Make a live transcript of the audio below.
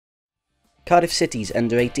Cardiff City's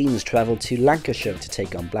under-18s travelled to Lancashire to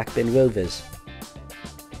take on Blackburn Rovers.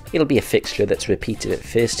 It'll be a fixture that's repeated at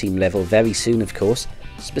first team level very soon, of course,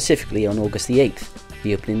 specifically on August the 8th,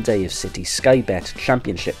 the opening day of City's Sky Bet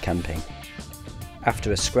Championship campaign.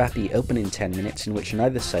 After a scrappy opening 10 minutes in which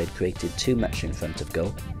neither side created too much in front of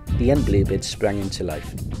goal, the young Bluebirds sprang into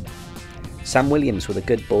life. Sam Williams with a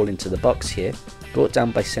good ball into the box here, brought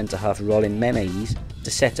down by centre-half Rolin Menaiz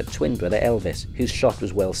to set up twin brother Elvis, whose shot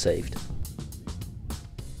was well saved.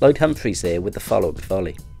 Lloyd Humphreys there with the follow-up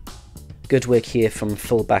volley. Good work here from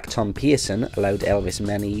full-back Tom Pearson allowed Elvis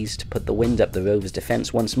Menaiz to put the wind up the Rovers'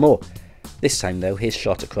 defence once more. This time though, his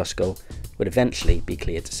shot across goal would eventually be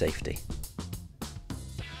cleared to safety.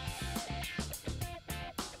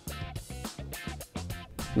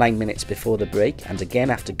 Nine minutes before the break, and again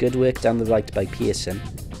after good work down the right by Pearson,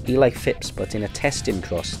 Eli Phipps put in a testing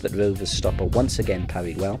cross that Rovers stopper once again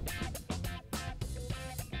parried well.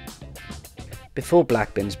 Before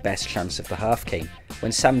Blackburn's best chance of the half came,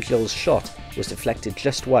 when Sam Joel's shot was deflected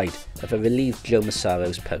just wide of a relieved Joe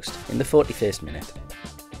Massaro's post in the 41st minute.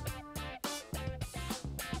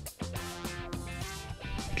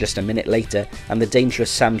 Just a minute later, and the dangerous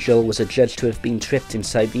Sam Joel was adjudged to have been tripped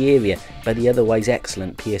inside the area by the otherwise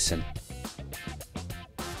excellent Pearson.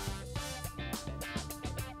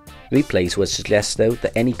 Replays would suggest though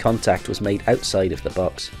that any contact was made outside of the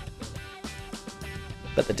box.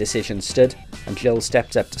 But the decision stood, and Joel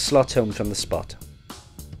stepped up to slot home from the spot.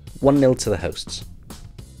 1-0 to the hosts.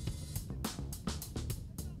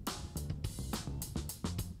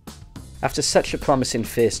 After such a promising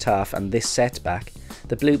first half and this setback,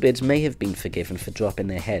 the Bluebirds may have been forgiven for dropping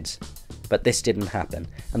their heads, but this didn't happen,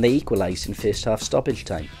 and they equalised in first half stoppage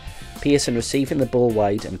time, Pearson receiving the ball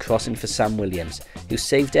wide and crossing for Sam Williams, whose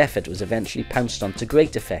saved effort was eventually pounced on to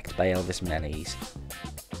great effect by Elvis Menaiz.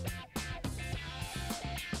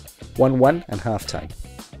 1-1 and half time.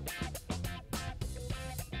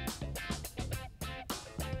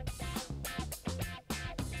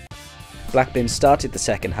 Blackburn started the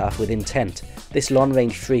second half with intent, this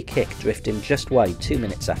long-range free kick drifting just wide 2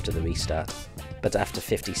 minutes after the restart. But after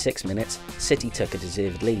 56 minutes, City took a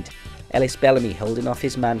deserved lead. Ellis Bellamy holding off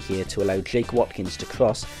his man here to allow Jake Watkins to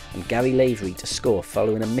cross and Gary Lavery to score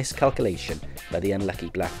following a miscalculation by the unlucky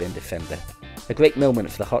Blackburn defender. A great moment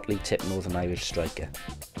for the hotly tipped Northern Irish striker.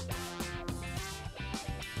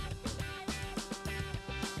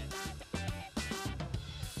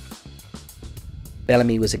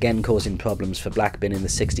 Bellamy was again causing problems for Blackburn in the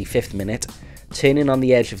 65th minute, turning on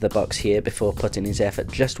the edge of the box here before putting his effort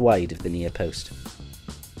just wide of the near post.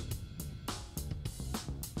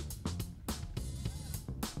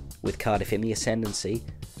 With Cardiff in the ascendancy,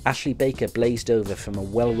 Ashley Baker blazed over from a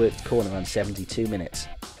well-worked corner on 72 minutes.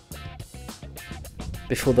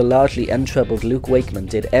 Before the largely untroubled Luke Wakeman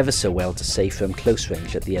did ever so well to save from close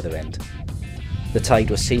range at the other end. The tide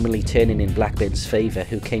was seemingly turning in Blackburn's favour,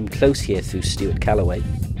 who came close here through Stuart Callaway.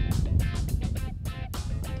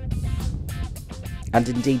 And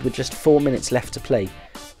indeed, with just 4 minutes left to play,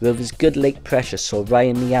 Rovers' good late pressure saw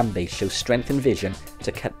Ryan Niambe show strength and vision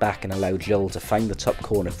to cut back and allow Joel to find the top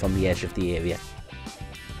corner from the edge of the area.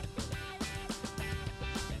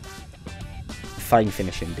 Fine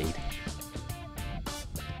finish indeed.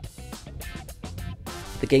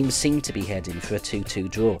 The game seemed to be heading for a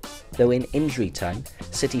 2-2 draw, though in injury time,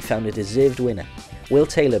 City found a deserved winner. Will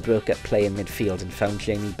Taylor broke up play in midfield and found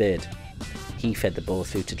Jamie Bird. He fed the ball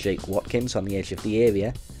through to Jake Watkins on the edge of the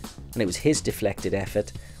area, and it was his deflected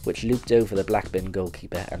effort which looped over the Blackburn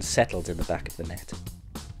goalkeeper and settled in the back of the net.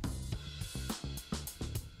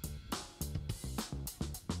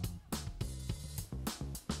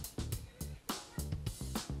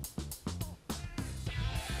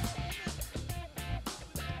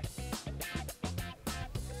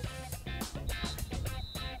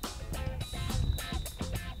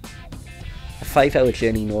 A 5-hour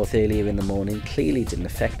journey north earlier in the morning clearly didn't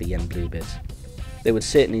affect the young Bluebirds. They would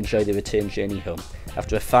certainly enjoy the return journey home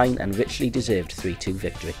after a fine and richly deserved 3-2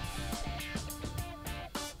 victory.